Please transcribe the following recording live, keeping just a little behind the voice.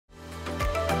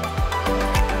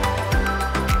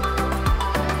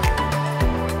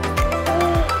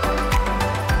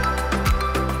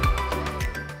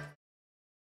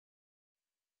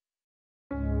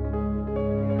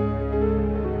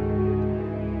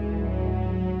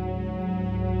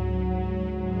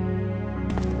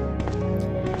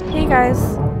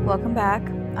guys, welcome back.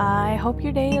 I hope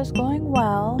your day is going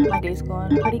well. My day's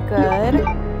going pretty good.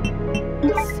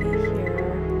 Let's see here.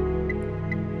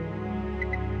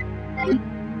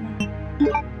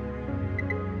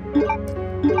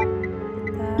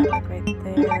 That right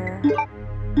there.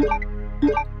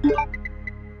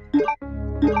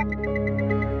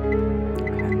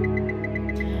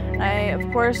 Okay. I, of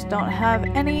course, don't have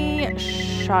any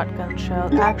shotgun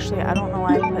shells. Actually, I don't know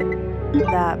why I put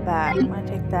that back. I'm gonna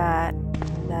take that.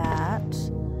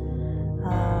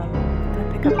 I'm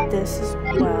gonna pick up this as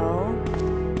well.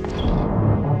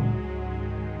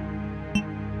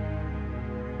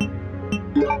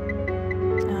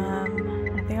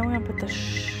 I think I'm gonna put the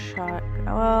shot.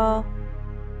 Well,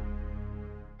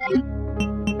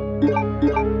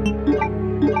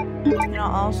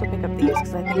 I'll also pick up these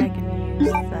because I think I can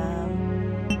use them.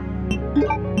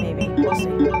 Maybe, we'll see.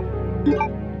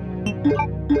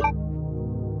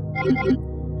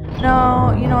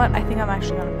 No, you know what? I think I'm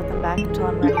actually gonna put them back until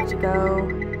I'm ready to go.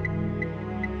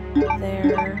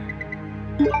 There.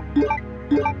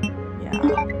 Yeah.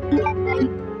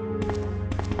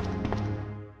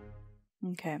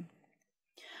 Okay.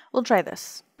 We'll try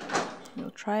this.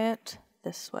 We'll try it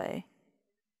this way.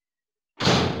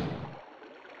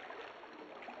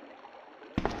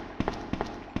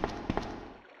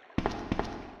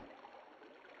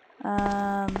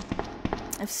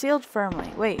 It's sealed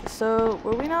firmly. Wait, so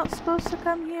were we not supposed to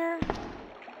come here?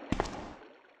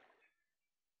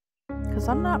 Because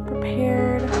I'm not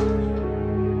prepared.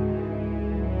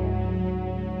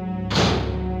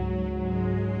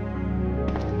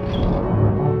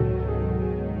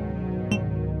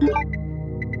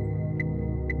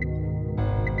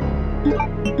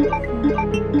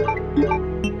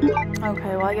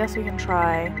 Okay, well I guess we can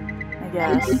try. I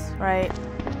guess, right?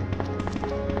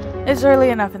 It's early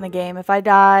enough in the game. If I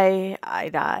die, I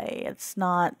die. It's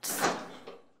not...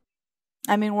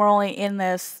 I mean, we're only in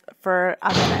this for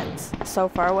a minute so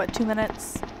far. What, 2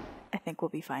 minutes? I think we'll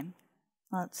be fine.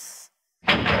 Let's...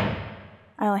 I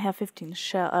only have 15 bullets.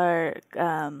 I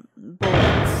don't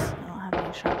have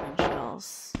any shotgun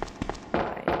shells.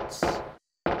 Right.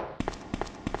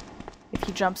 If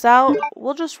he jumps out,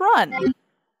 we'll just run.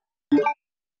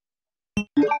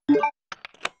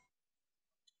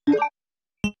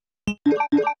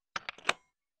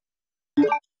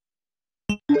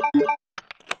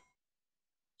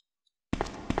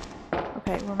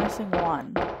 Okay, we're missing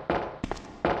one.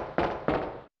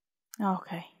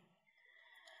 Okay.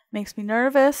 Makes me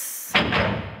nervous.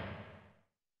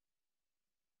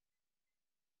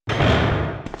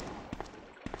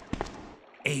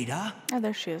 Ada? Oh,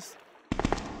 there she is.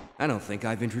 I don't think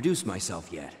I've introduced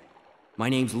myself yet. My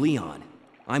name's Leon.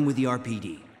 I'm with the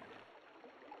RPD.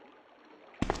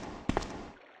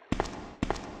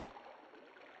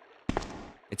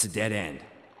 It's a dead end.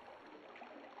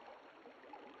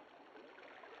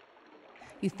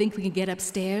 You think we can get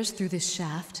upstairs through this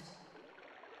shaft?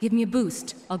 Give me a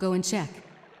boost. I'll go and check.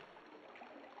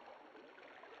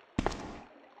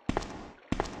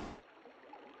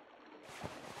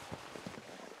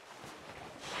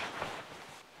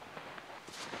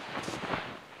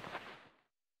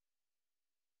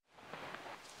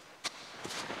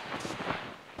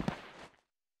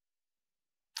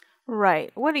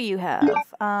 Right. What do you have?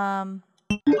 It's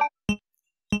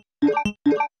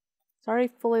already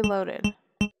fully loaded.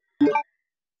 What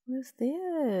is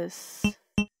this?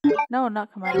 No,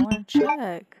 not come on. I want to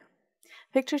check.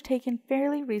 Pictures taken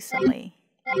fairly recently.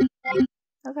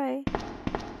 Okay.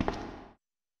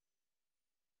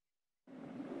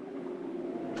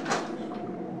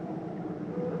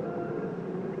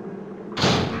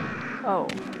 Oh,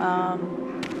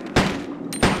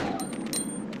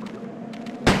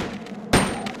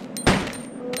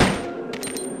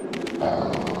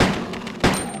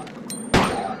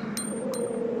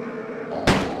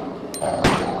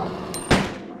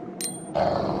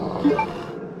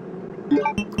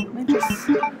 let me just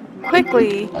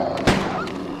quickly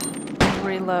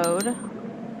reload.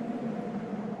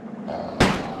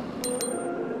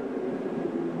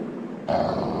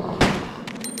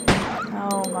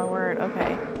 Oh my word,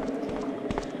 okay.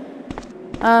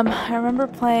 I remember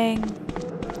playing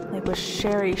like with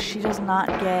Sherry. She does not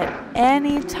get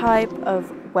any type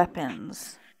of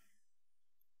weapons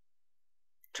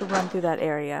to run through that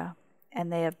area,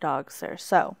 and they have dogs there,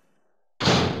 so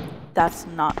that's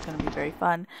not going to be very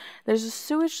fun. There's a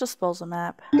sewage disposal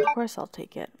map. Of course I'll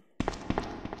take it.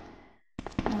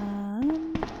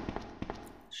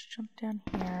 Let's jump down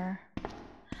here.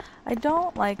 I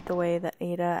don't like the way that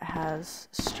Ada has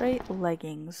straight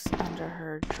leggings under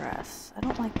her dress. I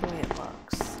don't like the way it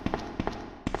looks.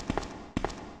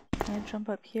 Can I jump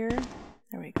up here?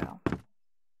 There we go.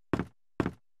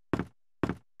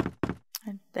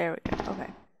 And there we go. Okay.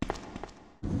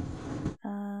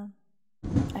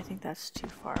 I think that's too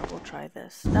far. We'll try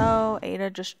this. No, Ada,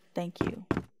 just thank you.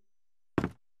 Okay,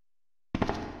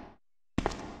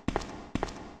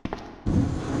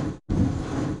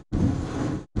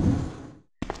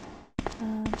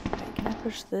 can I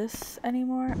push this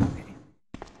anymore? Okay.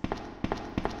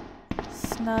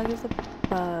 Snug is a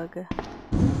bug.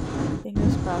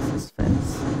 Fingers crossed this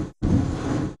fits.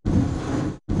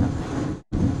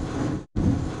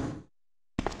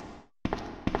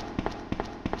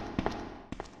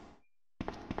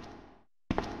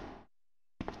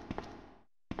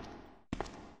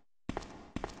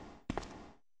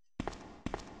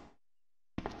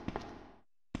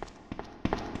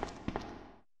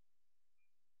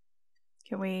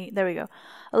 Can we, there we go.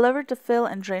 A lever to fill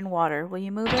and drain water. Will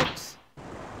you move it?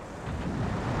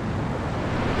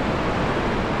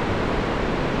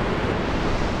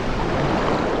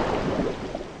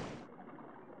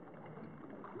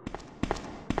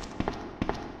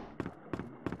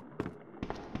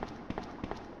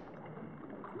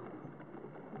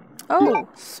 Oh,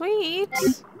 sweet.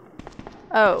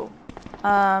 Oh,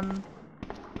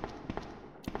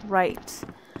 right.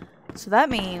 So that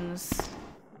means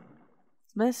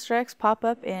Mr. X pop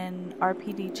up in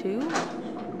RPD2?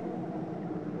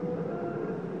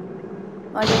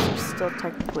 Well, I guess we're still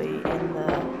technically in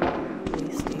the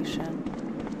police station.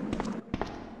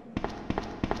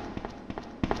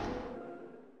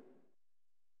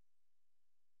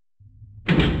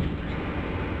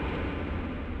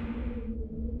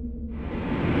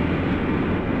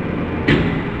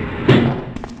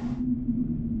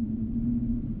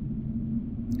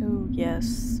 Oh,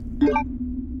 yes.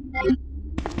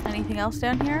 Anything else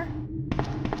down here?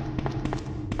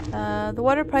 The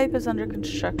water pipe is under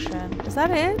construction. Is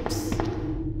that it?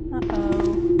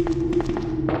 Uh-oh.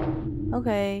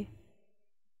 Okay.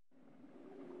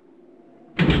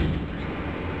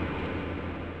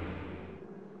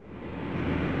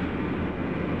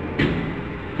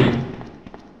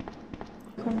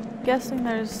 So I'm guessing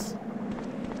there's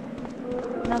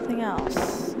nothing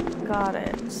else. Got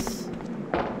it.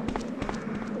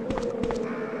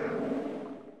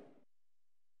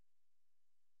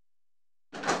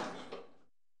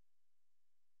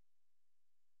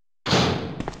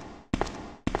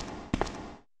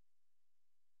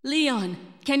 Leon,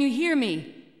 can you hear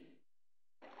me?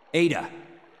 Ada,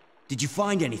 did you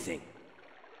find anything?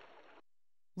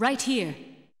 Right here.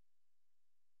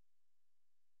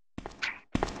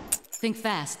 Think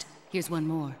fast. Here's one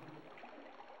more.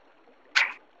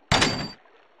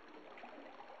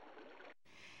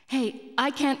 Hey,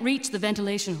 I can't reach the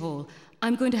ventilation hole.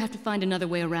 I'm going to have to find another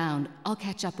way around. I'll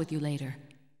catch up with you later.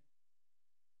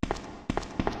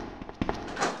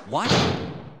 What?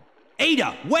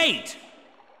 Ada, wait!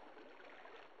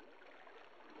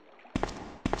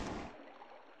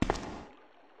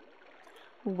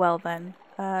 Well then,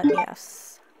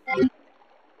 yes.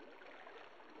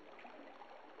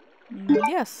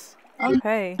 Yes.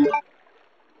 Okay.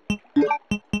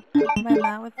 Combine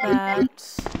that with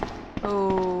that.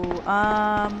 Oh,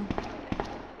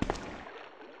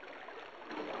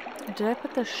 did I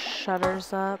put the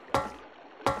shutters up?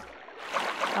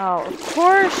 Oh, of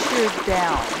course you're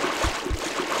down.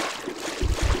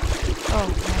 Oh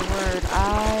my word,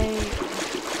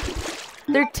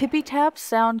 their tippy taps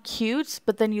sound cute,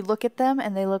 but then you look at them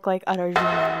and they look like utter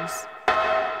demons.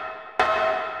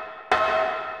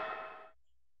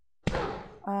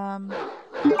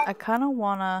 I kind of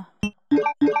wanna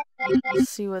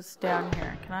see what's down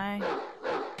here. Can I?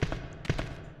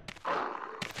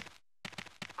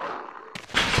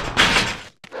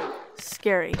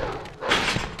 Scary.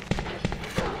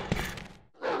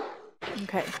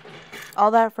 Okay.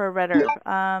 All that for a red herb.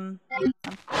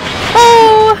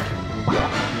 Oh!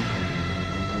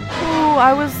 Ooh,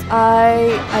 I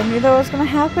knew that was gonna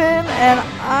happen, and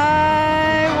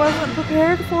I wasn't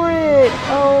prepared for it.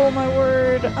 Oh my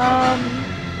word.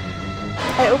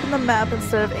 I opened the map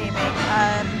instead of aiming.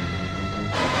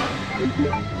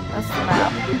 That's the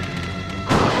map.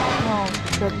 Oh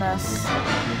goodness.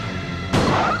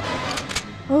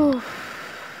 Ooh.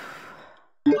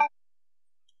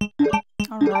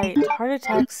 Alright, Heart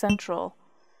Attack Central.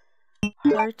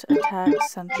 Heart Attack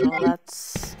Central.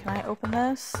 That's... Can I open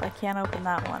this? I can't open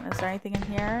that one. Is there anything in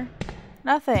here?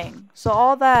 Nothing. So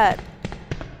all that.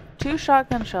 2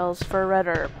 shotgun shells for a red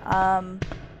herb. I'm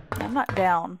not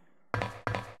down.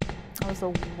 That was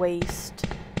a waste.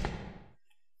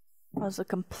 That was a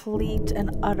complete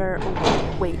and utter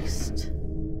waste.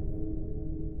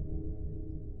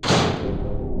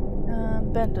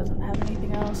 vent doesn't have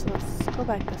anything else, so let's go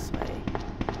back this way.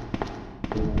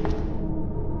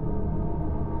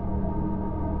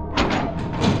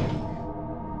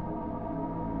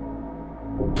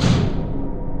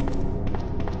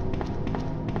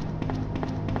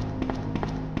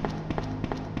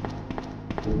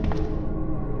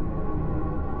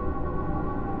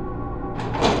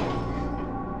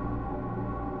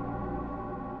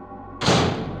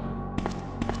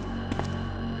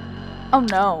 Oh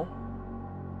no.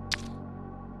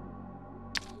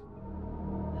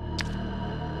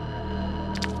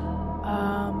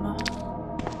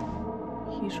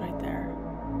 He's right there.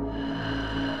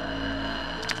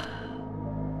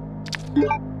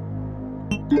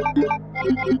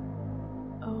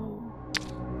 Oh.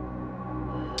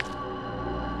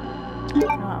 You know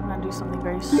what, I'm gonna do something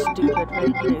very stupid,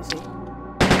 very crazy.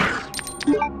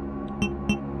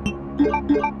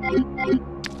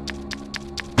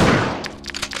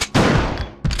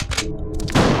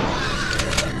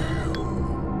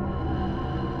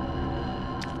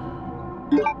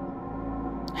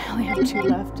 I only have 2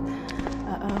 left.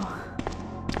 Uh-oh.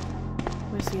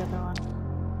 Where's the other one?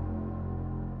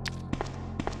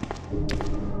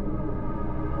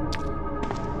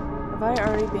 Have I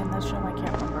already been in this room? I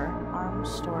can't remember. Arms,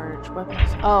 storage,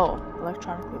 weapons. Oh,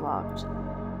 electronically locked. I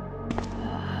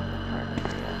don't have the card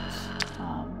number yet.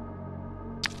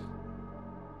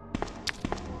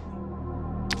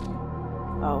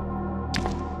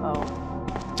 Oh.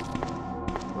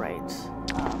 Right.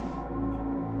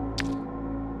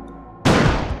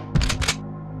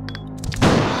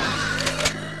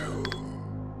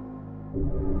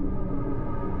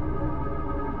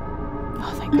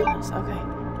 Oh, thank goodness. Okay.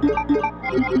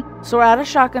 So we're out of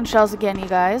shotgun shells again, you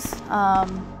guys. I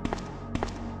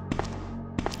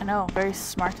know, very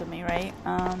smart of me, right?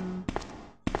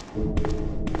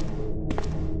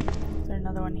 Is there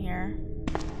another one here?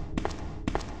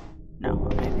 No,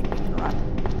 okay, I think we can run.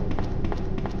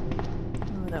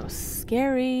 Ooh, that was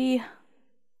scary.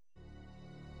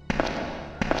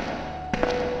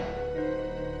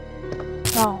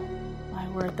 Oh, my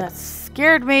word, that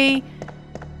scared me!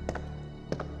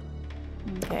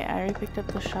 Okay, I already picked up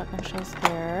the shotgun shells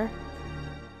there.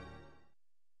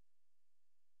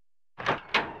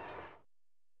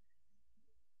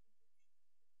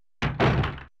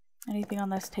 Anything on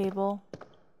this table?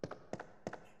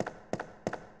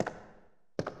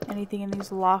 Anything in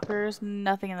these lockers?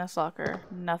 Nothing in this locker.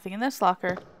 Nothing in this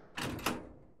locker.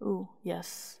 Ooh,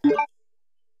 yes.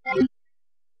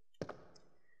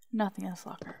 Nothing in this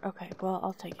locker. Okay, well,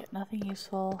 I'll take it. Nothing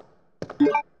useful.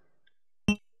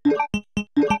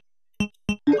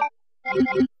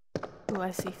 Ooh,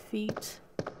 I see feet.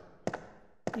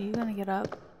 Are you gonna get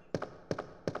up?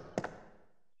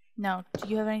 No. Do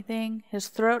you have anything? His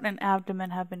throat and abdomen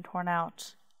have been torn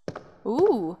out.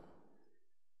 Ooh.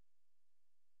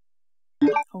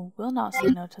 Oh, will not say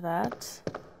no to that.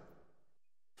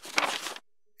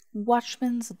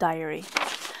 Watchman's Diary.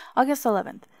 August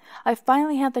 11th. I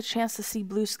finally had the chance to see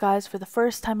blue skies for the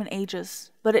first time in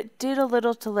ages, but it did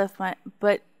little to lift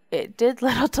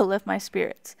my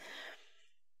spirits.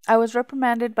 I was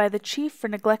reprimanded by the chief for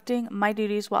neglecting my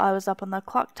duties while I was up on the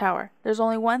clock tower. There's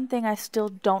only one thing I still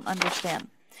don't understand.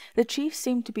 The chief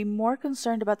seemed to be more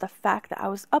concerned about the fact that I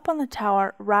was up on the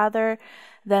tower rather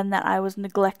than that I was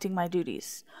neglecting my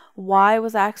duties. Why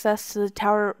was access to the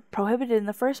tower prohibited in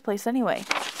the first place anyway?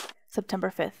 September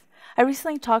 5th. I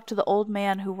recently talked to the old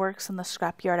man who works in the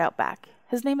scrapyard out back.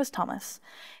 His name is Thomas.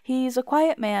 He's a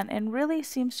quiet man and really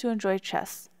seems to enjoy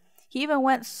chess. He even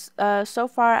went so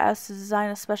far as to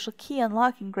design a special key and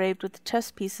lock engraved with the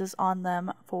chess pieces on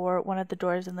them for one of the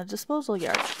doors in the disposal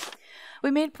yard.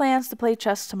 We made plans to play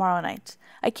chess tomorrow night.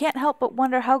 I can't help but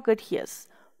wonder how good he is.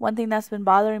 One thing that's been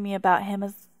bothering me about him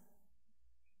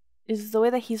is the way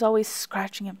that he's always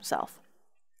scratching himself.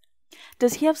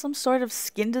 Does he have some sort of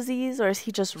skin disease, or is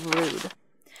he just rude?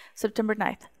 September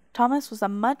 9th. Thomas was a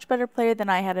much better player than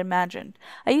I had imagined.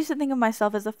 I used to think of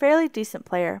myself as a fairly decent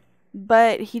player,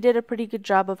 but he did a pretty good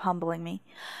job of humbling me.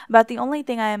 About the only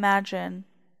thing I imagine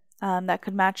that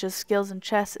could match his skills in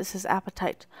chess is his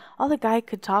appetite. All the guy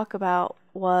could talk about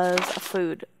was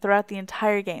food throughout the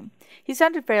entire game. He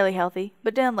sounded fairly healthy,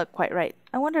 but didn't look quite right.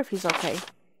 I wonder if he's okay.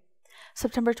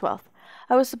 September 12th.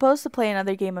 I was supposed to play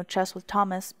another game of chess with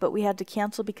Thomas, but we had to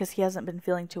cancel because he hasn't been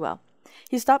feeling too well.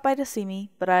 He stopped by to see me,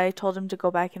 but I told him to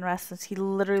go back and rest since he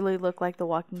literally looked like The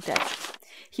Walking Dead.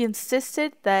 He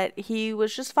insisted that he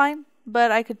was just fine, but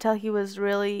I could tell he was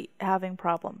really having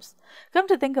problems. Come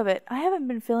to think of it, I haven't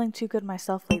been feeling too good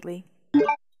myself lately.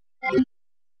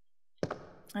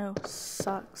 Oh,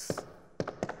 sucks.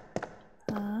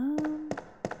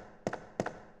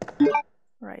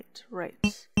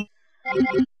 Right.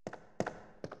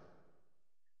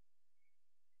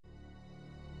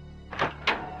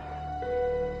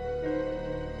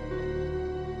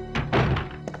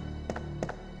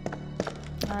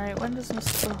 Alright, when does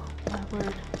this... Oh, my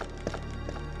word.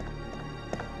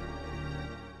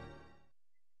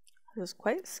 This is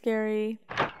quite scary.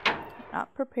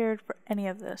 Not prepared for any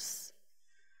of this.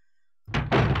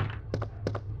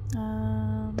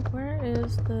 Where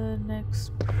is the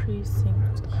next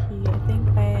precinct key? I think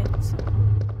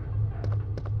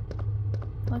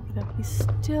look at him. He's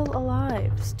still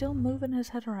alive. Still moving his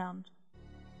head around.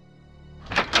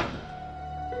 I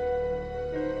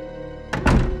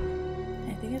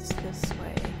think it's this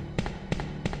way.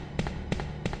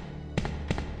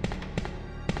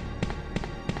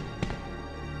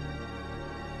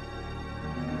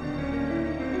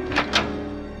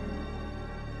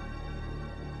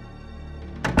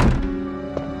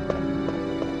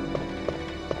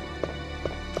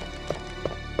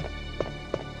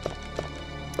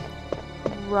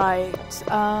 Right,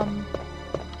 I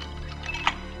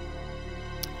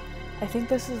think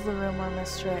this is the room where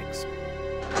Mr. X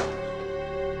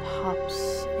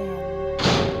pops in.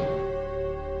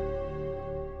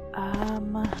 I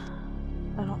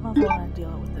don't know if I want to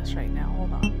deal with this right now.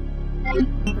 Hold on. Are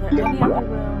there any other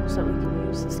rooms that we can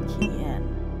use this key in?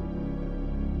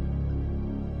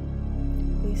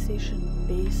 PlayStation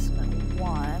Basement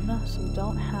 1, so we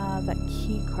don't have that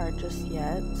key card just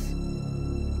yet.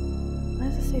 Why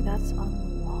does it say that's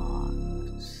unlocked?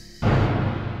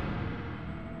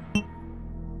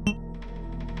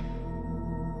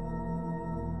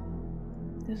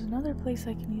 There's another place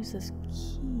I can use this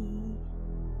key.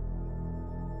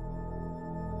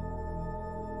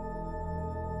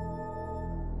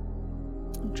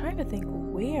 I'm trying to think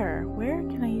where. Where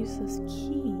can I use this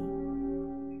key?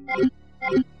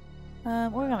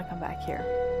 We're gonna come back here.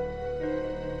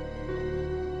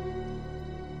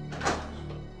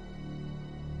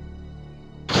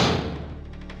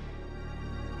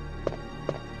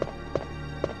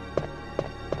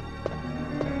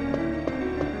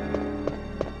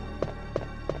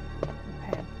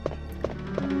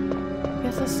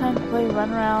 It's time to play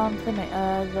Run Around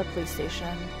the police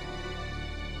station.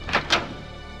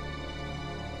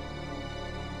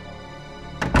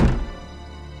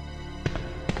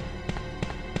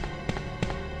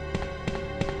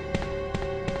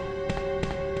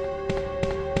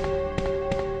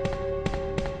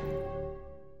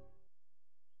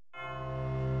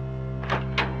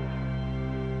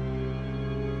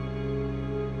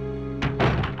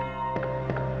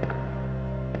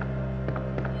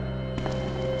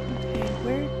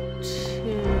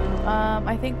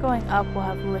 I think going up we'll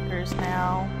have liquors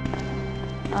now.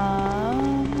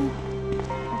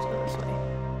 Let's go this way.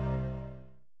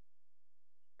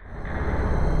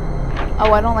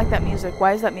 Oh, I don't like that music.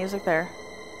 Why is that music there?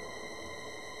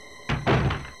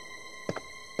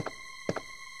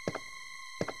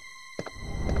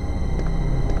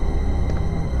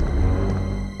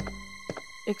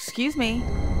 Excuse me.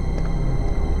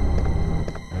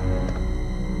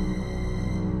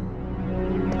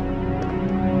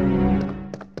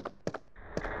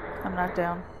 Not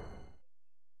down.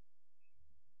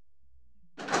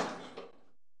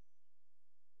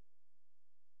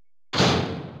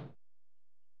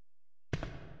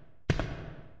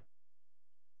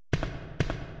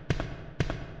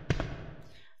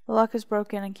 The lock is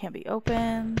broken and can't be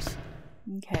opened.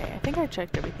 Okay, I think I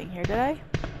checked everything here, did I?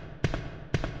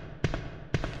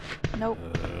 Nope.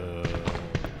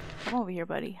 Come over here,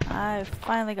 buddy. I've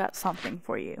finally got something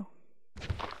for you.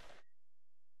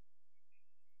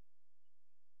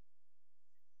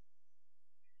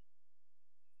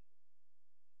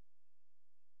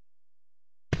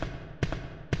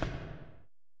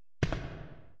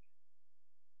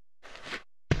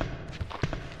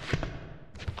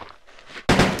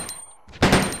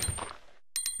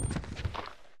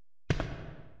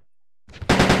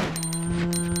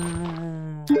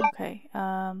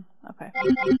 Okay.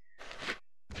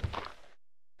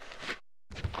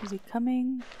 Is he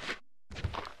coming?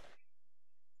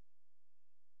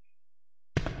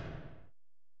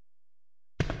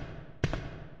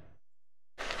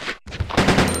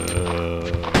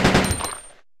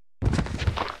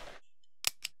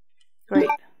 Great.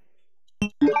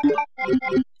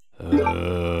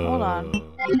 Hold on.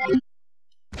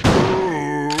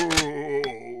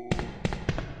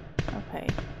 Okay.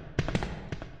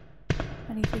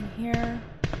 Anything here?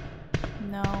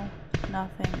 No.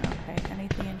 Nothing. Okay.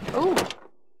 Anything in here? Oh!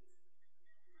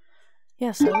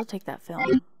 Yes, I will take that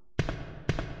film.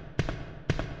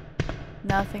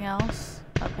 Nothing else?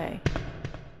 Okay.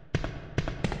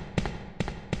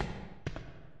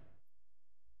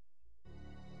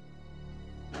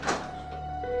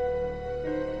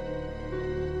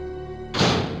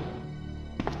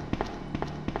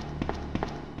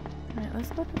 Alright,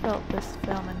 let's go develop this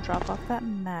film and drop off that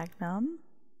Magnum.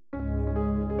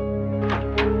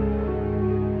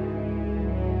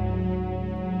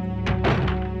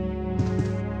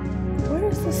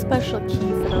 Where's the special key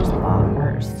for those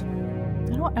lockers?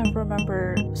 I don't ever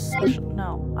remember special.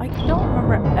 No, I don't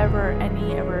remember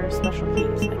ever special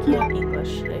keys. I can't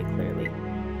English today, clearly.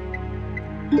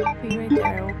 Be right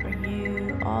there. We'll bring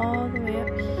you all the way up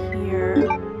here.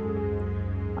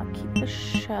 I'll keep the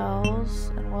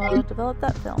shells, and we'll develop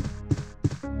that film.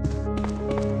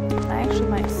 I actually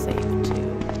might save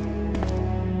too.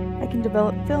 I can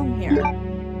develop film here.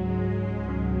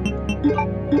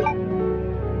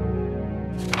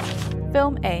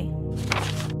 Film A.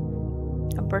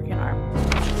 A Birkin arm.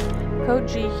 Code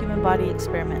G Human Body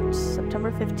Experiment.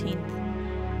 September 15th,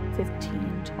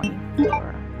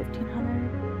 1524.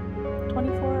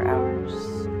 1524 hours?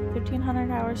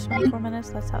 1500 hours, 24 minutes?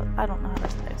 That's how. I don't know how to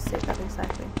say that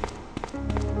exactly.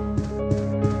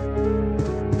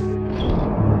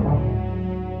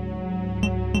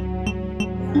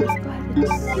 Let's go ahead and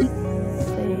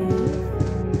save.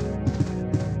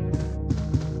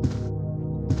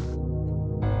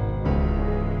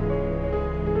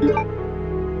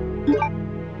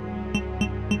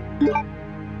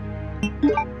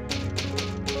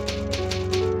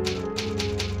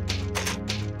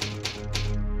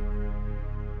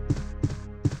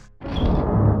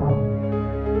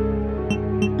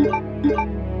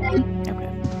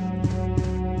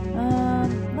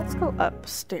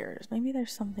 Upstairs. Maybe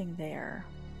there's something there.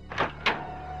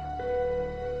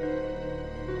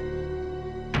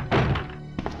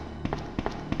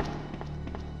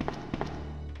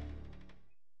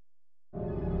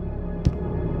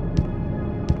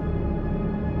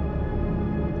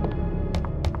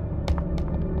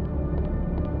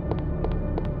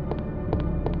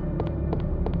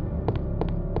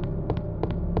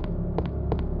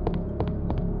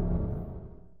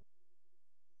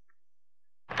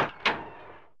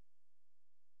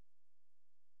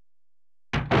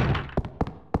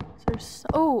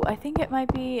 Oh, I think it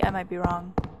might be. I might be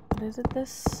wrong. What is it?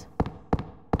 This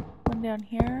one down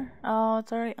here? Oh,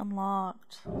 it's already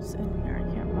unlocked. What's in here? I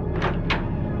can't remember.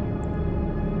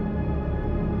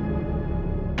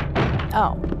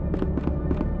 Oh.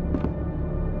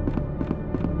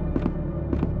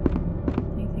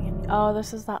 Anything in? Oh,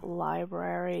 this is that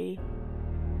library.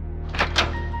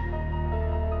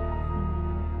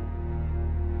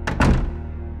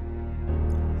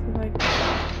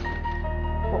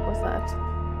 What was that?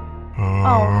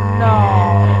 Oh no!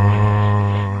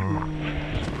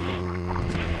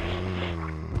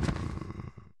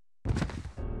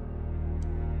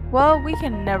 Well, we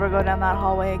can never go down that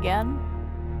hallway again.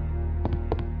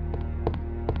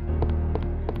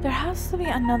 There has to be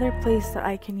another place that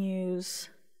I can use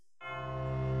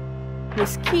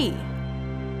this key.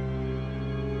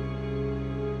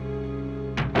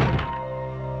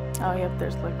 Oh, yep,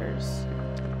 there's liquors.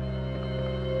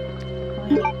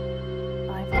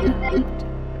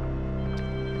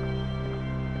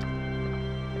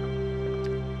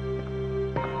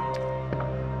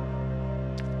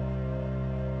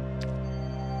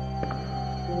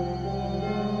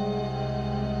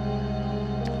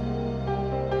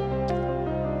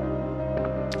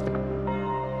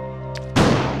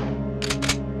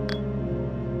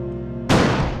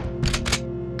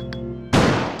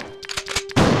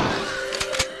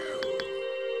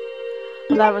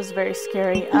 Well, that was very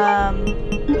scary. I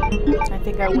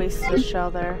think I wasted a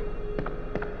shell there.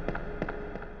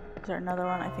 Is there another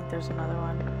one? I think there's another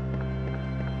one.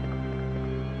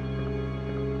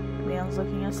 Leon's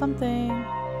looking at something.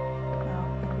 No,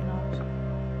 maybe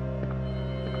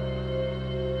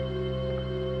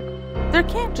not. There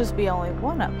can't just be only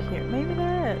one up here. Maybe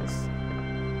there is.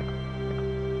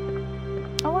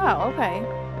 Oh wow, okay.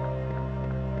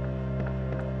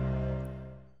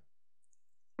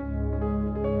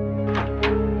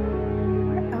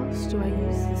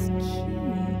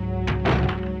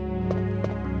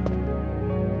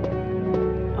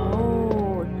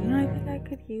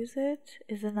 It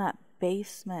is in that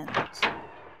basement.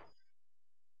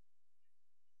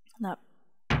 That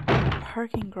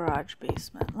parking garage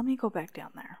basement. Let me go back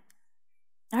down there.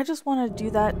 I just want to do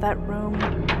that room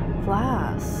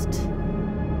last.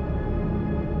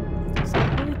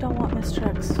 I really don't want Mr.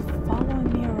 X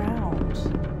following me around.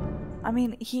 I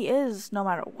mean, he is no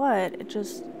matter what. It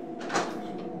just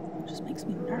makes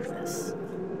me nervous.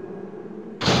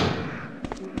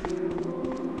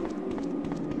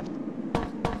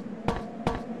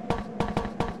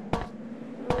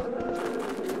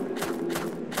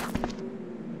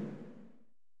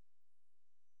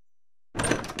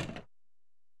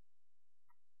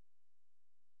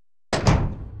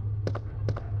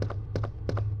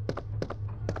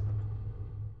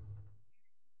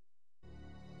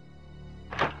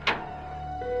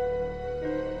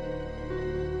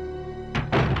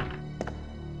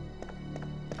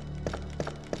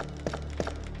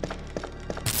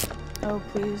 Oh,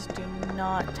 please do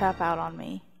not tap out on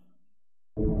me.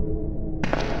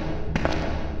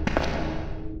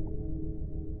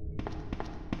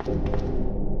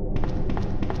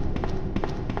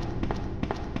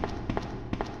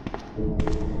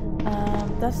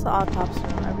 That's the autopsy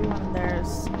room. Everyone in there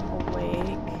is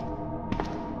awake.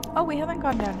 Oh, we haven't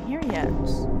gone down here yet.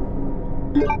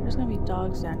 There's gonna be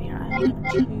dogs down here. I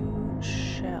have 2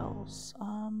 shells.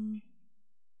 Can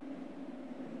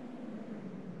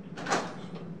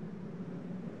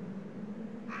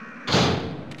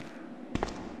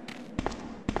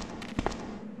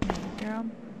you hear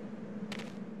 'em?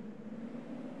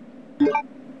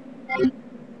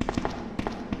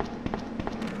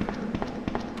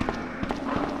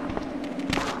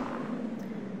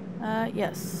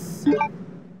 Yes.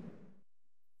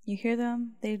 You hear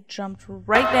them? They jumped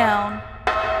right down.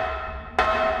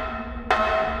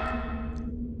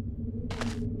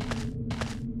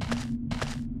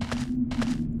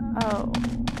 Oh,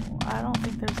 I don't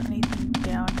think there's anything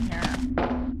down here.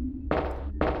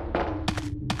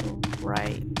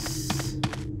 Right.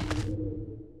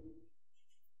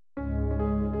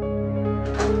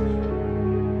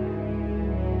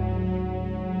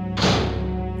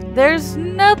 There's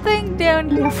nothing down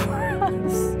here for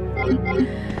us.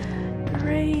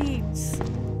 Great.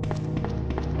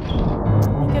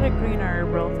 Let me get a green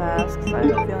herb real fast because I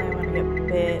have a feeling I'm gonna get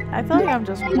bit. I feel like I'm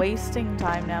just wasting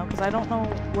time now because I don't know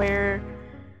where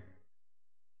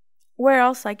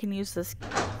else I can use this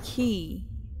key.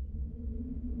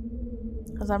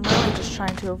 Because I'm really just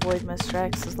trying to avoid Mr.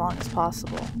 X as long as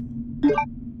possible.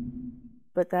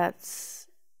 But that's...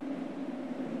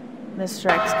 Mr.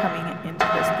 X coming into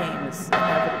this game is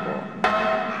inevitable.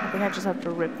 I think I just have to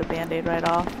rip the band-aid right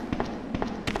off.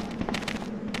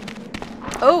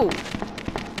 Oh!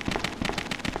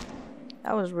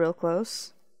 That was real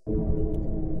close.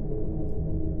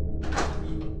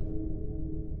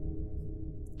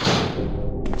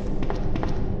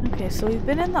 Okay, so we've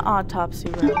been in the autopsy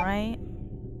room, right?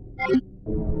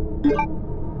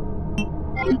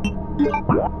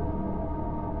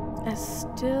 It's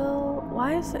still...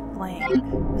 Why is it blank?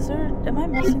 Is there... Am I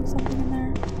missing something in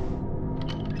there?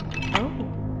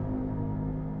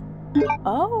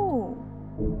 Oh!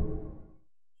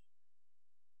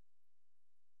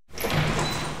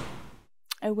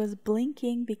 I was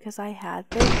blinking because I had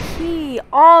the key.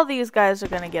 All these guys are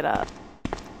gonna get up.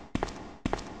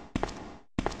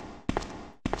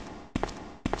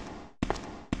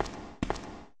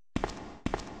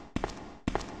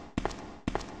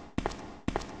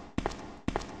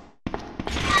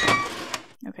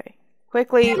 Okay.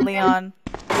 Quickly, Leon.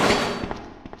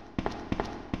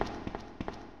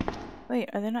 Wait,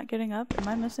 are they not getting up? Am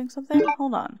I missing something?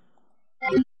 Hold on.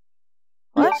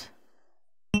 What?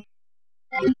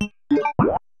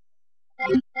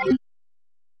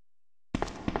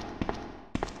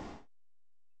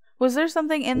 Was there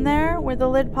something in there where the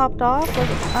lid popped off?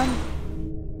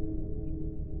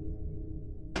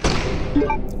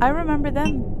 I remember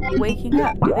them waking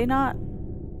up. Do they not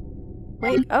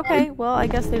wake? Okay, well, I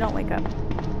guess they don't wake up.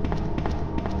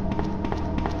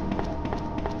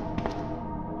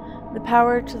 The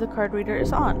power to the card reader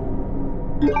is on.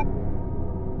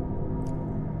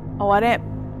 Oh, I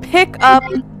didn't pick up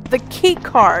the key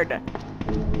card.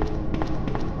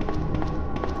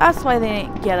 That's why they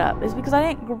didn't get up. It's because I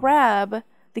didn't grab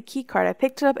the key card. I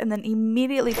picked it up and then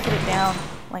immediately put it down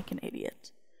like an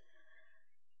idiot.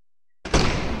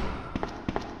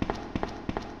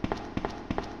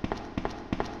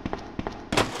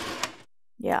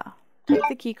 Yeah. Take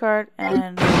the key card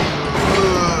and...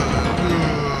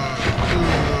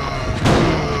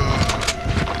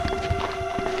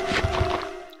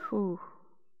 Whew.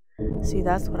 See,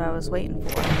 that's what I was waiting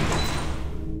for.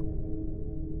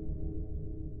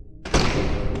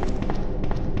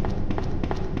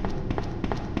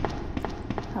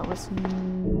 That was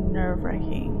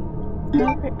nerve-wracking.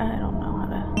 I don't know how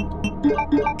to...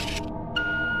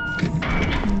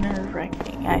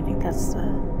 Nerve-wracking. I think that's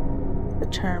the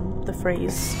term, the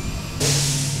phrase.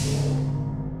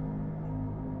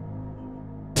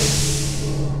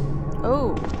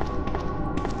 Oh!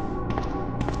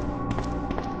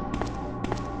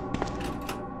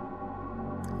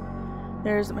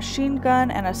 There's a machine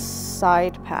gun and a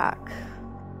side pack.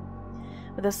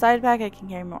 With a side pack, I can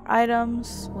carry more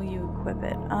items. Will you equip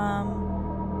it?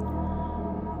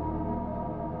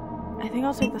 I think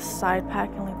I'll take the side pack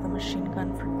and leave the machine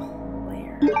gun for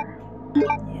Claire.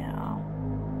 Yeah.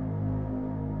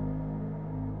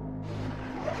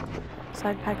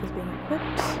 Side pack is being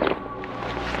equipped.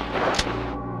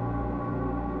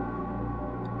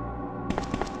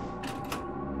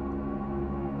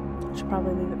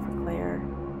 probably leave it for Claire.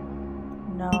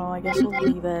 No, I guess we'll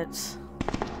leave it.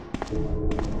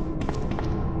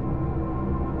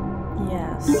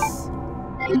 Yes.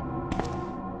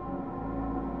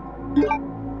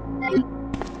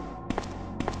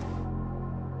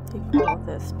 Take all of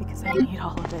this because I need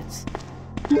all of it.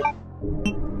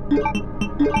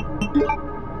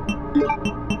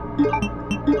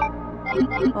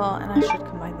 Well, and I should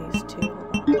combine these two.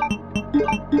 Hold on.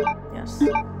 Yes.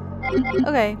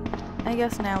 Okay, I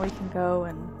guess now we can go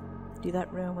and do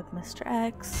that room with Mr.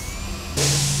 X.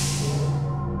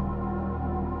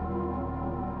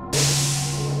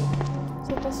 Is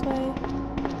it this way?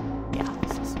 Yeah,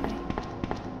 it's this way.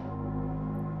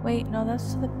 Wait, no,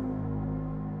 that's to the...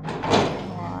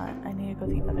 Hold on, I need to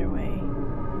go the other way.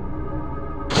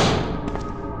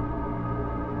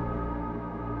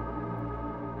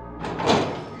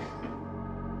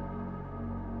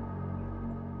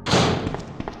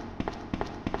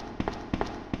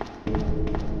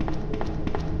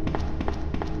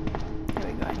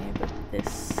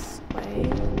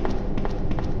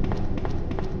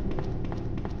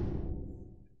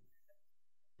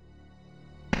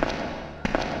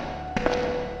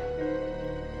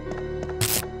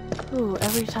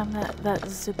 Every time that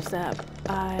zip zap,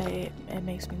 it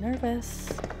makes me nervous.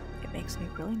 It makes me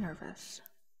really nervous.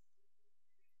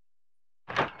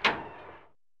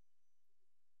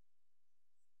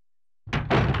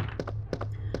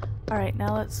 Alright,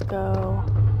 now let's go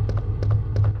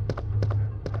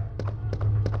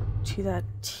to that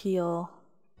teal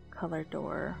color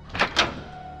door.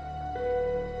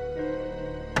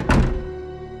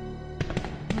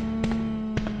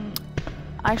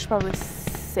 I should probably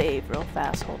save real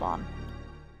fast. Hold on.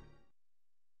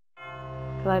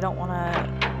 Because I don't want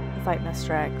to fight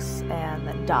Mr. X and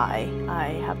then die.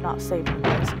 I have not saved in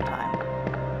quite some time.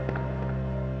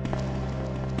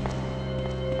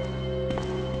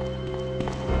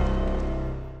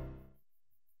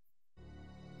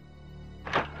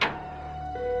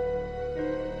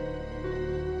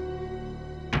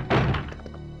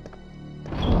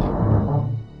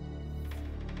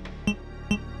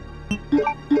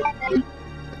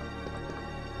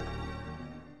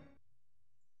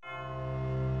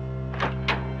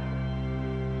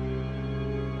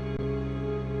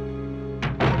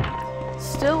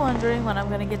 Still wondering when I'm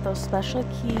gonna get those special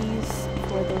keys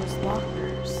for those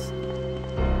lockers.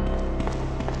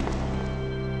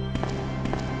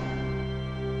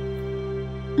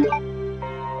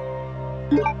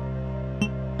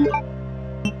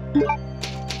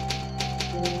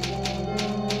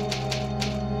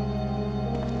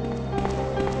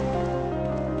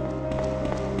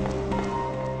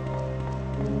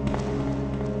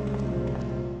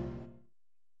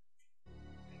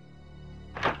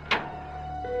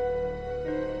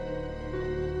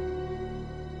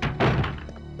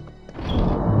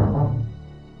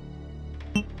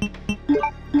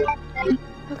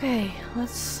 Okay,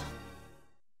 let's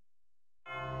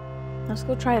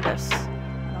go try this.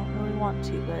 I don't really want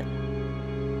to, but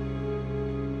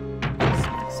this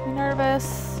makes me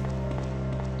nervous.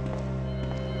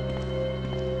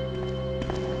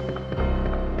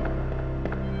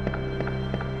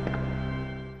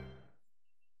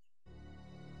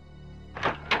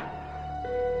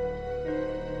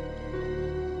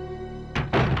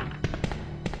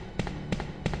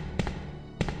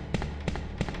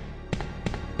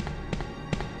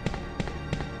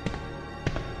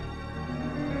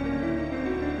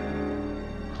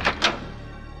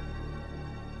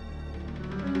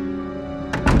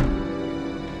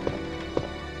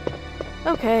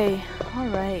 Okay,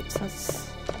 alright,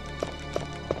 let's,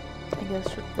 I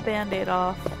guess, rip the band-aid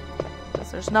off,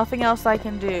 because there's nothing else I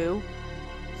can do,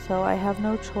 so I have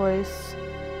no choice.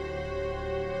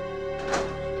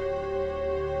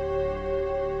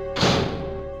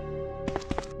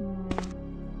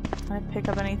 Can I pick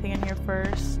up anything in here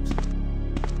first?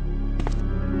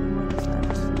 What is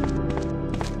that?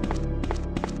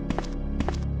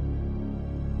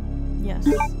 Yes,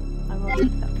 I will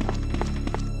take that.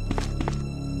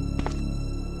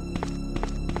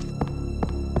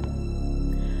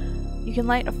 You can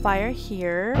light a fire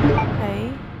here.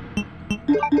 Okay.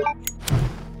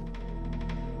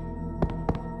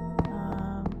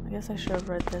 I guess I should have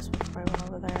read this before I went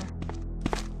over there.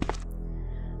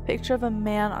 Picture of a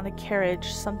man on a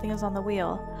carriage. Something is on the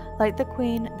wheel. Light the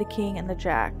queen, the king, and the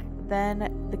jack.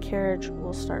 Then the carriage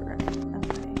will start running.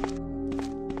 Okay.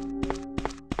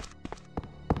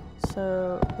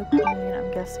 So the queen, I'm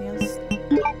guessing, is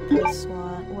this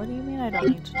one. What do you mean I don't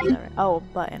need to do that right? Oh,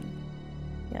 button.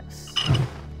 Yes.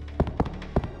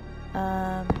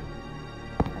 I'm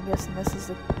guessing this is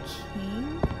the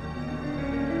king.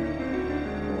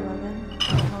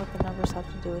 numbers have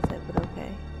to do with it, but okay.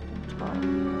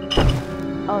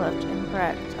 Oh, that's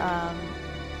incorrect.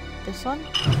 This one?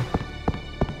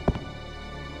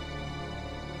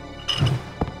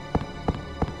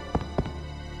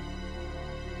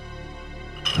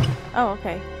 Oh,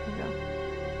 okay. Here we go.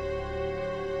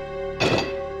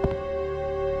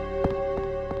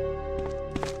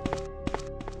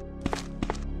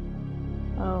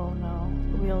 Oh no,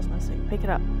 the wheel's missing. Pick it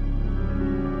up.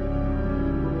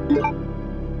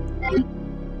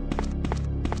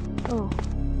 Oh.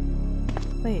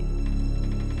 Wait.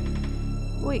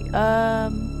 I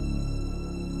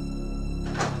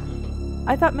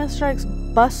thought Mr. X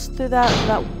bust through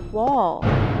that wall.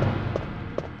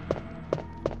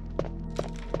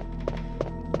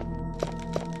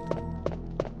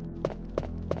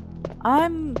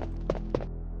 I'm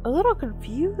a little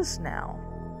confused now.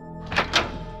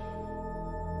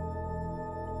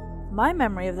 My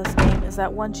memory of this game is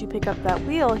that once you pick up that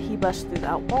wheel, he busts through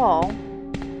that wall.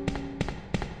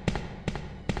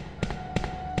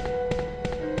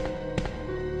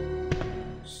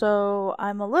 So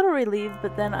I'm a little relieved,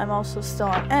 but then I'm also still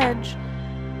on edge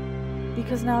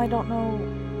because now I don't know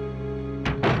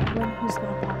when he's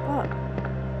gonna pop up.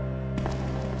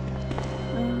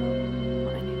 I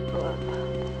need to go up.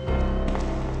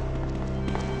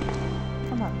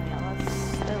 Come on, Leon.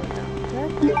 There we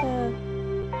go.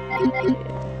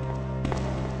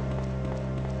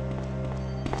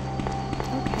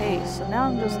 Okay, so now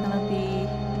I'm just gonna be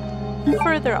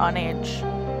further on edge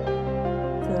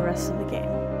for the rest of the game.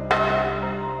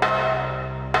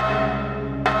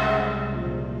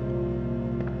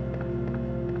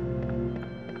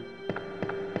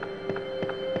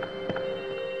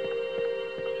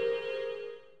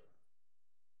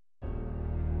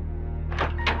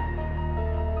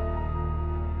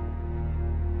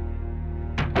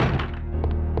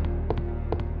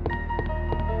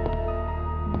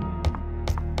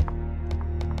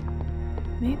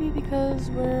 Maybe because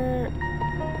we're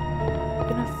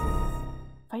gonna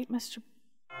fight Mr.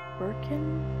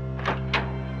 Birkin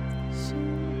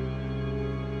soon?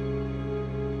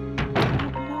 I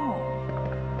don't know.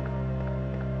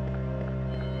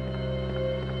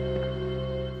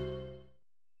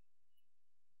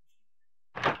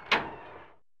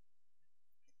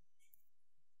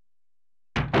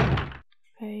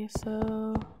 Okay,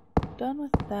 so done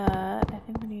with that. I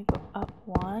think we need to go up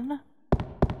one.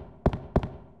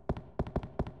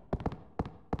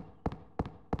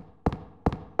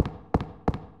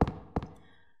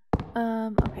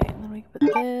 Okay, and then we can put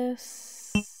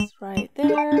this right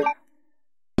there.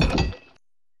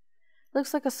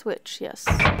 Looks like a switch, yes.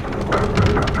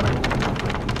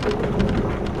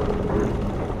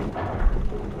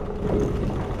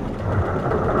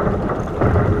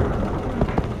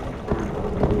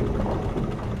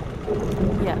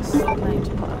 Yes,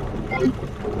 19 o'clock.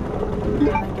 I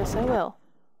guess I will.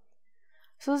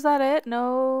 So is that it?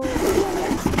 No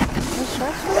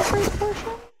stress for the first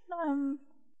portion?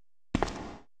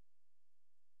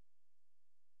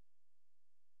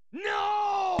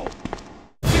 No!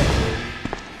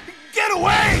 Get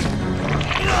away!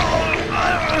 No!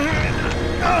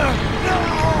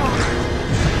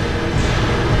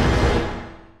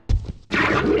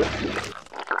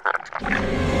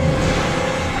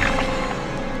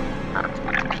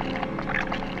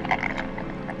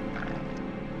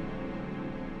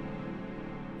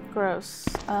 Gross.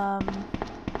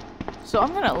 So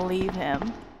I'm gonna leave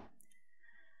him.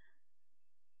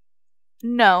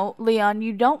 No, Leon,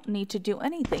 you don't need to do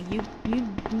anything.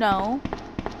 No.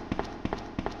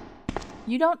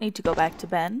 You don't need to go back to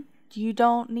Ben. You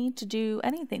don't need to do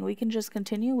anything. We can just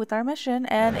continue with our mission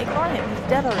and ignore him. He's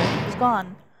dead already. He's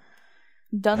gone.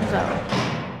 Dunzo.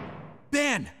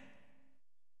 Ben!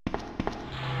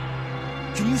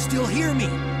 Can you still hear me?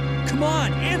 Come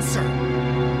on, answer!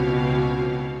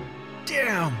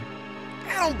 Damn!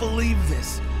 I don't believe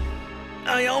this.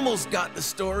 I almost got the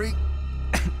story.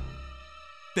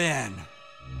 Ben.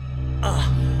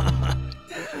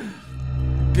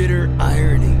 Bitter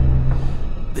irony.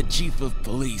 The chief of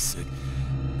police, a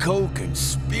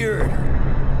co-conspirator.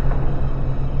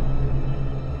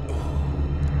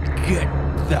 Get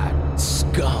that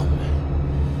scum.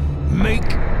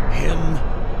 Make him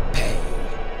pay.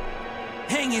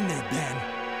 Hang in there, Ben.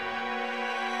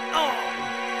 Oh!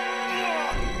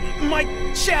 My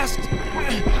chest!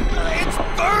 It's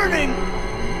burning!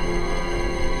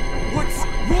 What's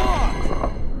wrong?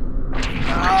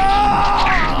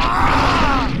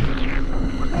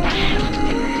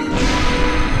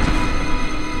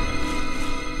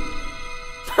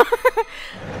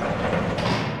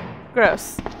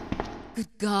 Gross. Good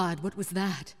God, what was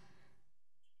that?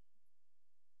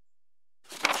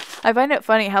 I find it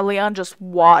funny how Leon just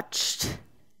watched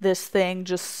this thing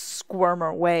just squirm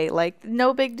away. Like,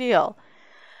 no big deal.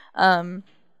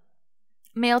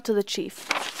 Mail to the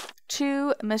chief.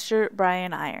 To Mr.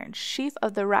 Brian Irons, chief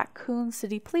of the Raccoon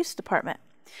City Police Department.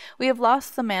 We have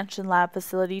lost the Mansion Lab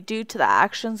facility due to the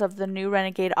actions of the new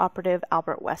renegade operative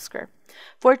Albert Wesker.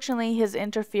 Fortunately, his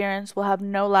interference will have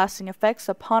no lasting effects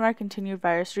upon our continued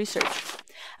virus research.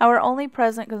 Our only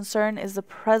present concern is the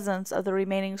presence of the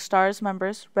remaining STARS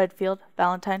members, Redfield,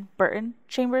 Valentine, Burton,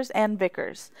 Chambers, and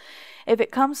Vickers. If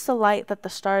it comes to light that the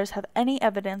STARS have any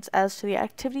evidence as to the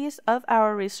activities of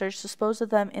our research, dispose of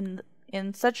them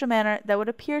in such a manner that would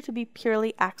appear to be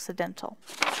purely accidental.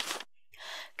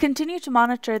 Continue to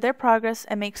monitor their progress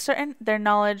and make certain their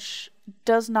knowledge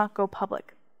does not go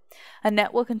public.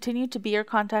 Annette will continue to be your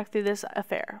contact through this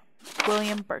affair.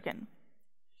 William Birkin.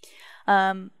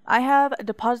 I have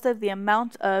deposited the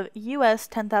amount of US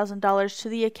 $10,000 to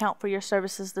the account for your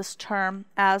services this term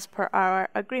as per our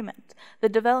agreement. The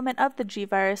development of the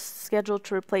G-Virus scheduled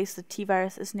to replace the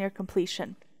T-Virus is near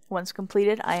completion. Once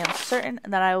completed, I am certain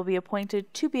that I will be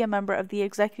appointed to be a member of the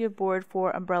executive board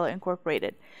for Umbrella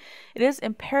Incorporated. It is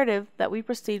imperative that we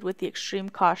proceed with the extreme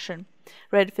caution.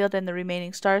 Redfield and the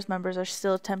remaining STARS members are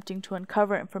still attempting to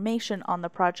uncover information on the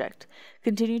project.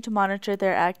 Continue to monitor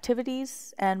their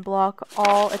activities and block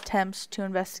all attempts to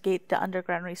investigate the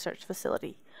underground research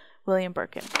facility. William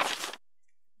Birkin.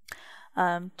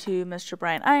 To Mr.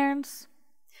 Brian Irons.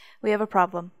 We have a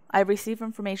problem. I've received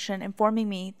information informing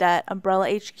me that Umbrella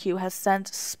HQ has sent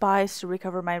spies to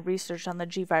recover my research on the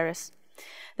G-Virus.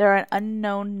 There are an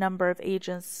unknown number of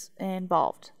agents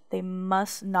involved. They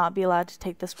must not be allowed to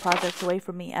take this project away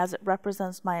from me, as it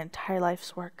represents my entire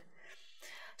life's work.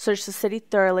 Search the city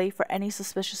thoroughly for any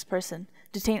suspicious person.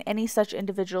 Detain any such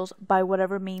individuals by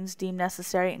whatever means deemed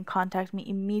necessary and contact me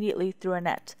immediately through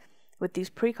Annette. With these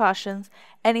precautions,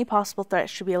 any possible threat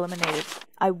should be eliminated.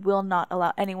 I will not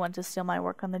allow anyone to steal my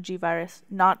work on the G-Virus,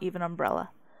 not even Umbrella.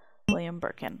 William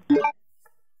Birkin.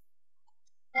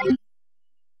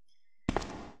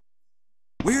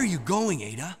 Where are you going,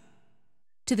 Ada?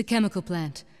 To the chemical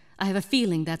plant. I have a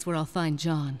feeling that's where I'll find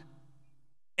John.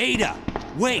 Ada!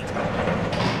 Wait!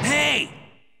 Hey!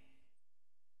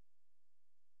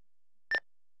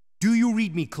 Do you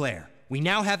read me, Claire? We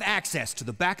now have access to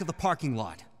the back of the parking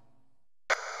lot.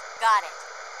 Got it.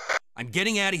 I'm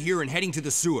getting out of here and heading to the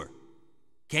sewer.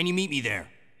 Can you meet me there?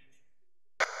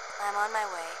 I'm on my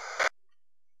way.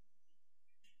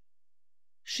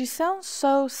 She sounds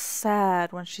so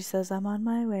sad when she says, I'm on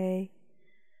my way.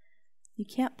 You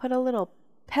can't put a little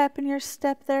pep in your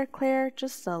step there, Claire?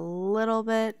 Just a little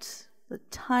bit. The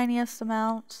tiniest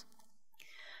amount.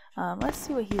 Let's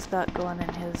see what he's got going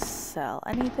in his cell.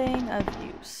 Anything of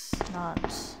use. Not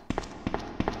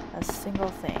a single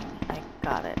thing. I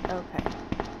got it. Okay.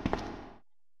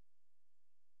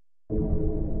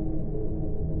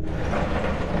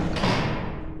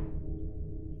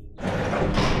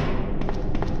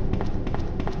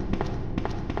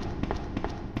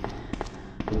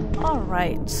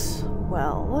 Alright,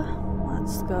 well,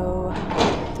 let's go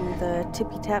through the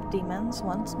tippy-tap demons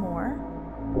once more.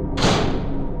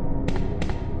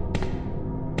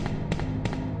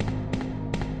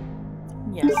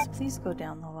 Yes, please go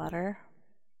down the ladder.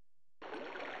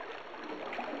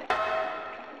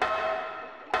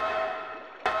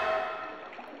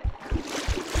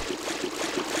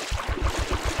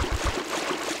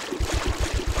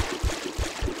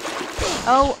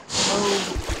 Oh!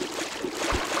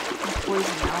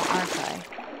 Poison now, aren't I?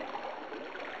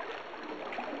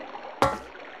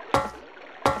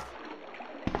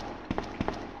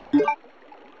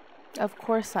 Of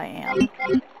course I am.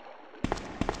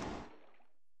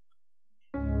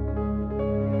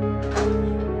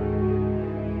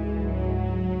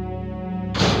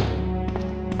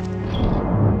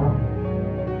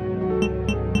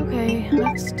 Okay,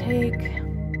 let's take...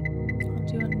 I'll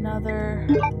do another...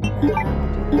 I'll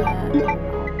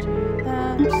do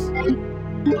that.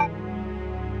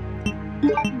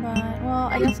 But, well,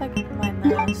 I guess I could combine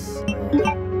this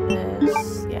with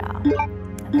this, yeah.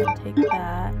 And then take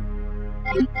that.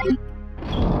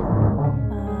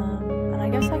 And I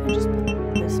guess I can just put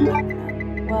this back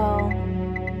then. Well,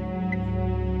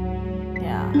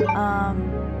 yeah.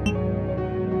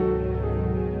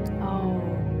 Oh.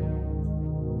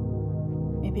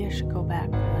 Maybe I should go back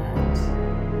for that.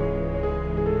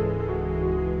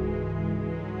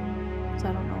 Because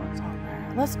I don't know what's on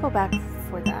there. Let's go back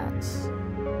for that.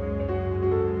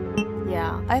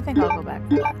 Yeah, I think I'll go back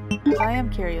for that. Because I am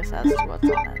curious as to what's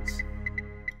on it.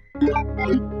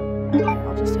 Okay,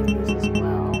 I'll just take these as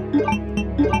well.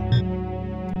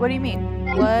 What do you mean?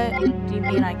 What do you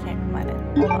mean I can't combine it?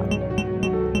 hold on.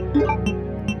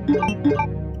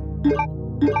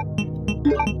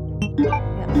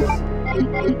 Yes.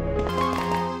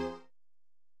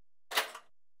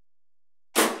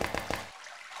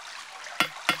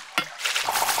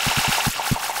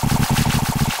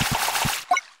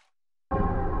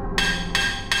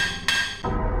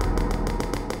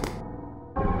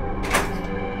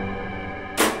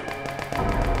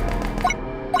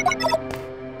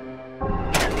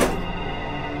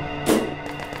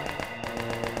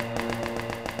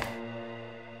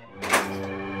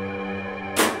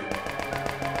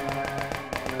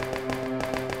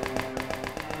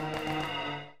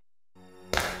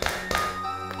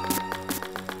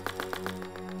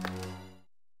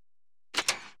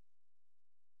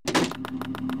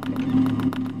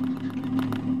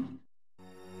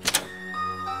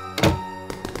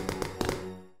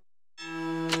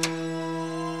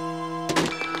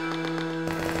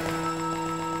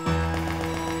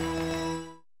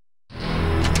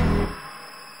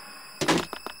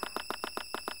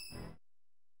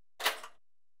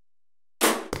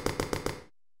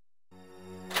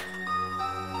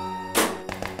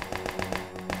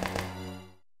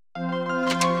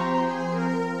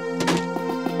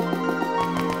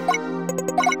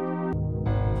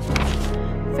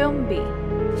 Film B.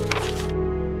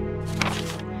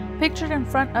 Pictured in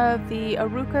front of the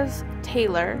Aruka's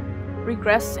Taylor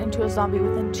regressed into a zombie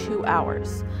within 2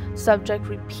 hours. Subject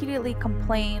repeatedly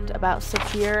complained about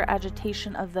severe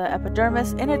agitation of the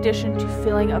epidermis in addition to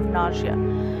feeling of nausea.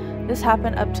 This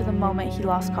happened up to the moment he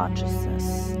lost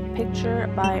consciousness. Picture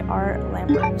by R.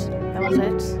 Lambert. That was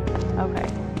it? Okay.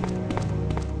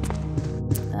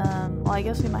 Well, I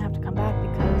guess we might have to come back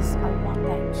because I want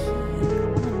that key. I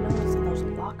want to know what's in those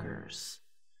lockers.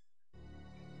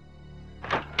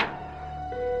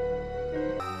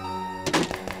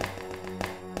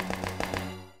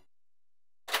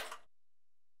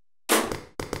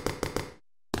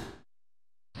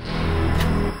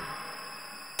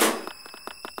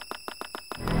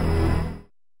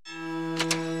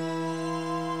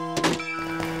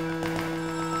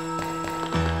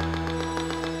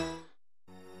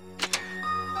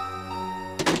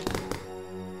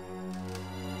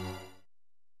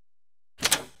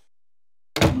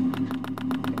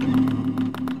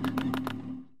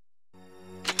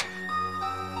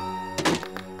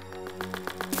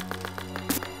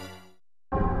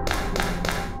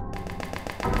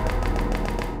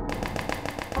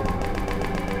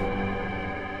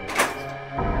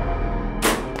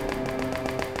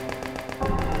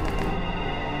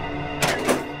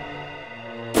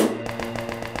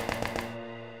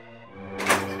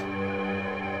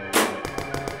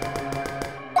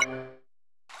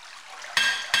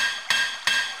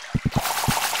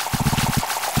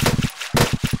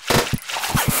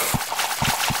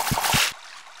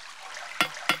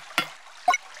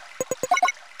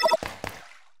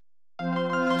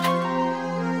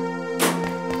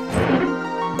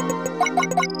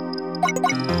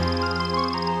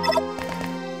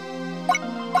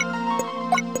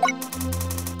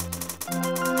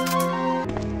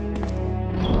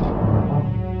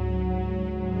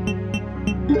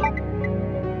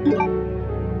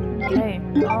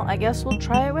 I guess we'll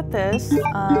try it with this. Just go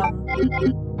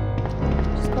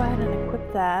ahead and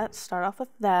equip that. Start off with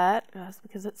that,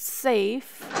 because it's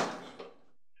safe.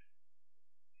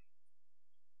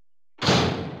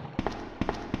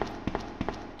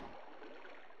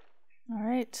 All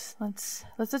right, let's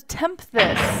attempt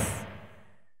this.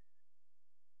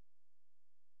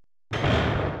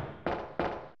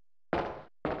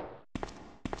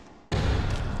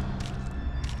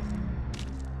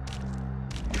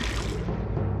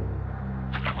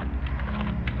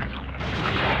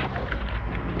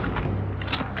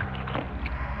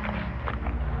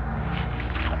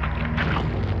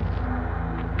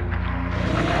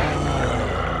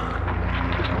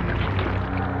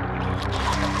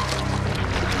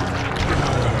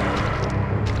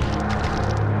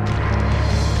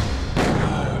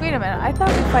 Wait a minute, I thought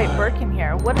we'd fight Birkin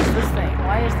here. What is this thing?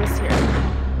 Why is this here?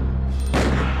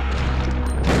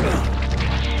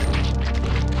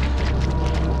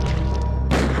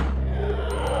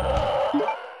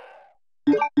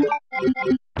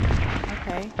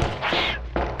 Okay.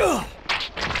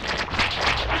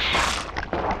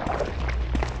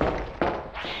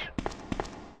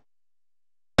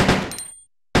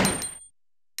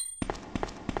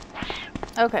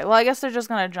 Okay, well I guess they're just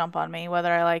gonna jump on me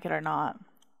whether I like it or not.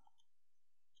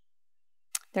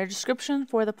 Their description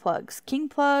for the plugs. King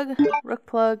plug, rook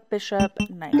plug, bishop,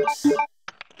 knight.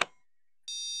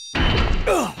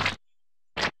 Well,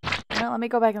 let me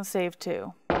go back and save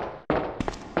too.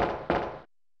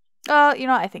 Oh, you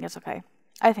know what? I think it's okay.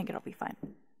 I think it'll be fine.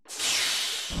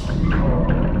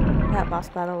 That boss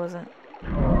battle wasn't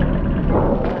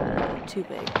too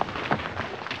big.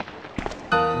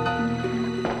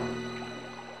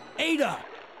 Ada!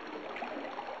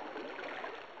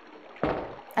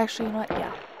 Actually, you know what?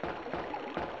 Yeah.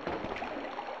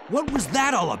 What was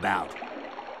that all about?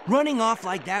 Running off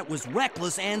like that was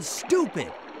reckless and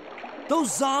stupid.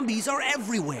 Those zombies are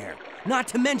everywhere. Not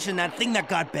to mention that thing that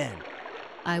got Ben.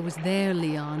 I was there,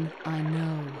 Leon. I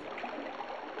know.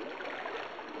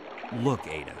 Look,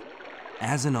 Ada.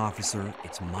 As an officer,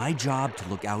 it's my job to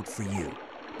look out for you.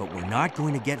 But we're not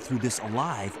going to get through this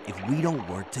alive if we don't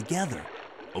work together.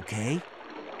 Okay?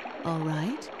 All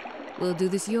right. We'll do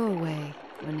this your way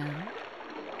for now.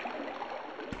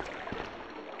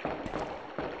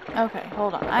 Okay,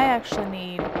 hold on. I actually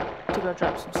need to go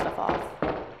drop some stuff off.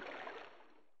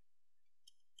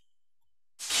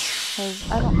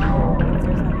 Because I don't know if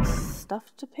there's any stuff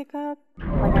to pick up.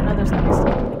 Like, I know there's any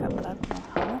stuff to pick up, but I don't know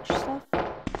how much stuff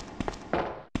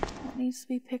that needs to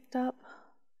be picked up.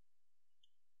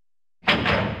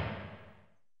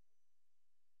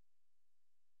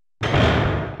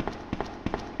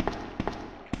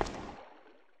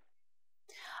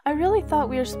 I really thought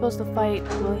we were supposed to fight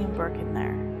William Birkin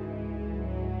there.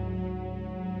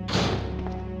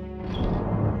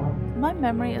 My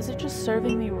memory, is it just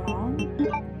serving me wrong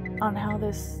on how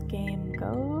this game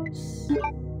goes?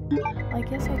 I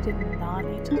guess I did not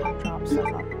need to come drop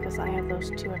stuff off because I have those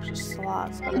 2 extra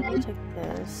slots, but I will take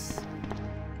this.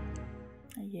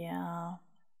 Yeah.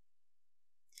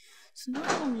 So now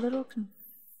I'm a little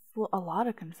well, a lot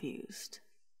of confused.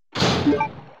 Yeah,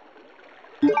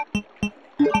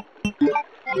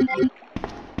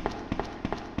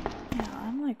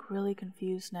 I'm like really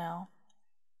confused now.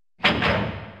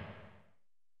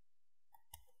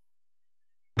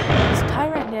 This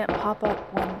Tyrant didn't pop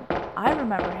up when I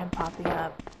remember him popping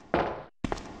up.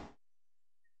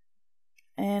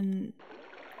 And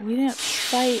we didn't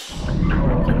fight in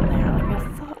there like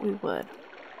I thought we would.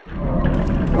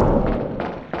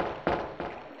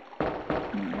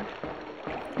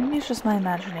 Maybe it's just my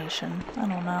imagination. I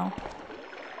don't know.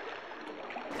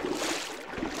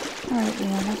 Alright,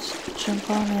 Leon, let's jump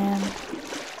on in.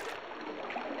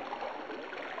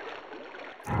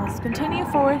 Let's continue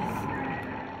forth.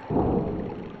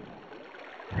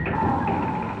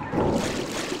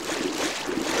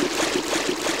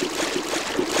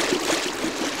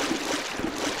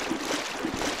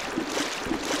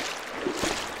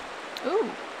 Ooh.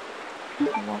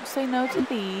 I won't say no to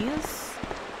these.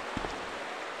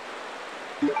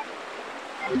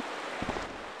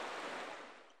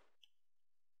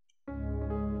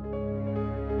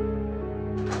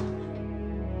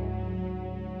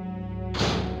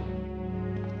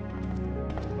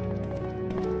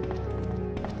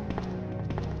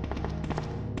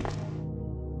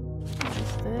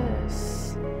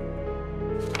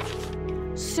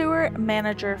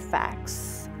 Manager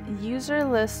facts. User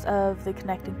list of the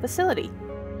connecting facility.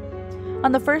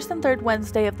 On the first and third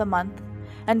Wednesday of the month,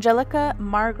 Angelica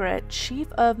Margaret,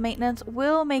 Chief of Maintenance,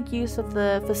 will make use of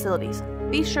the facilities.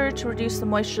 Be sure to reduce the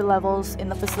moisture levels in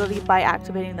the facility by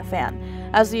activating the fan,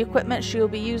 as the equipment she will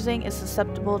be using is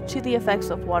susceptible to the effects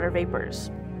of water vapors.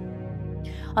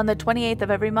 On the 28th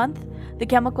of every month, the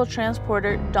chemical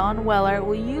transporter Don Weller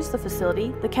will use the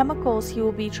facility. The chemicals he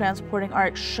will be transporting are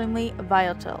extremely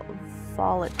volatile.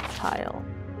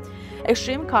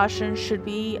 Extreme caution should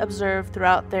be observed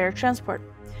throughout their transport.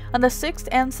 On the 6th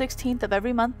and 16th of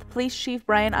every month, Police Chief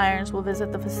Brian Irons will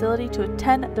visit the facility to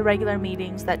attend the regular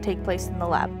meetings that take place in the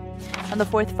lab. On the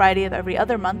 4th Friday of every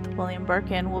other month, William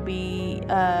Birkin will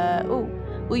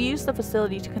use the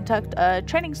facility to conduct a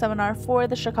training seminar for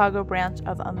the Chicago branch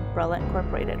of Umbrella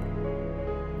Incorporated.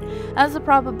 As the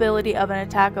probability of an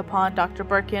attack upon Dr.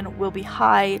 Birkin will be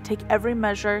high, take every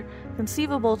measure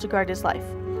conceivable to guard his life.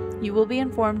 You will be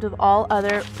informed of all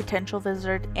other potential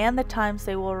visitors and the times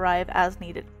they will arrive as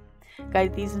needed.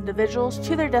 Guide these individuals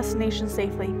to their destination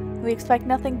safely. We expect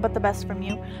nothing but the best from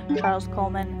you. Charles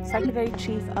Coleman, Secretary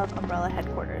Chief of Umbrella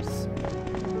Headquarters.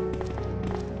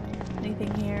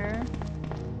 Anything here?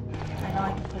 I know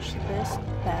I can push this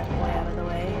bad boy out of the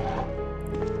way.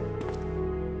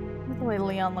 Look at the way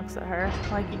Leon looks at her.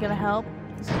 Like, you gonna help?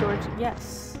 Storage?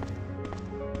 Yes.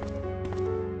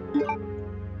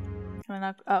 Can I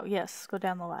not? Oh, yes. Go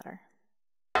down the ladder.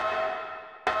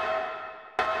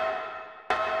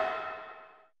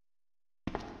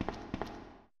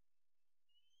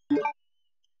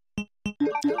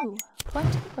 Ooh,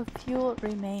 plenty of fuel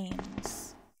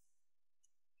remains.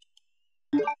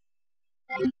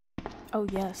 Oh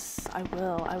yes, I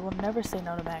will. I will never say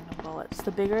no to magnum bullets.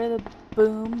 The bigger the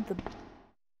boom, the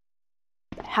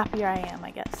happier I am,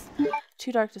 I guess.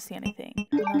 Too dark to see anything.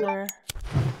 Another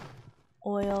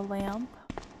oil lamp.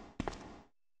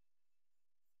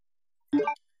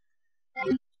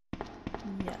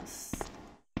 Yes.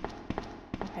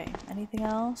 Okay, anything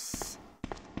else?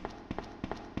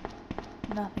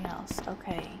 Nothing else.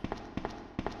 Okay.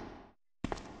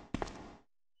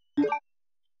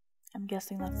 I'm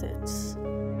guessing that's it.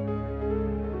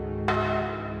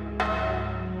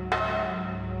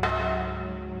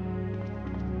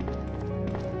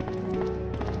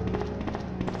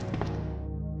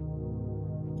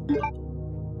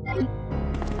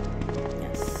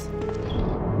 Yes.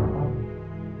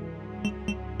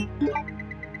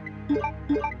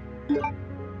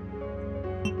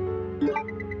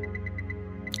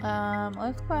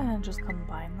 Let's go ahead and just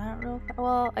combine that real fast.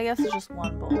 Well, I guess it's just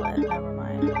one bullet. Never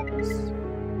mind. Just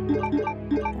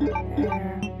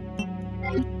there.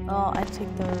 Oh, I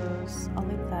take those. I'll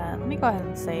leave that. Let me go ahead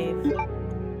and save.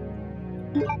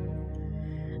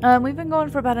 We've been going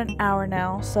for about an hour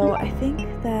now, so I think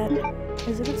that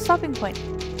is a good stopping point.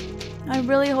 I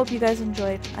really hope you guys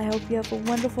enjoyed. I hope you have a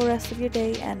wonderful rest of your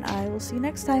day, and I will see you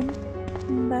next time.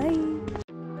 Bye!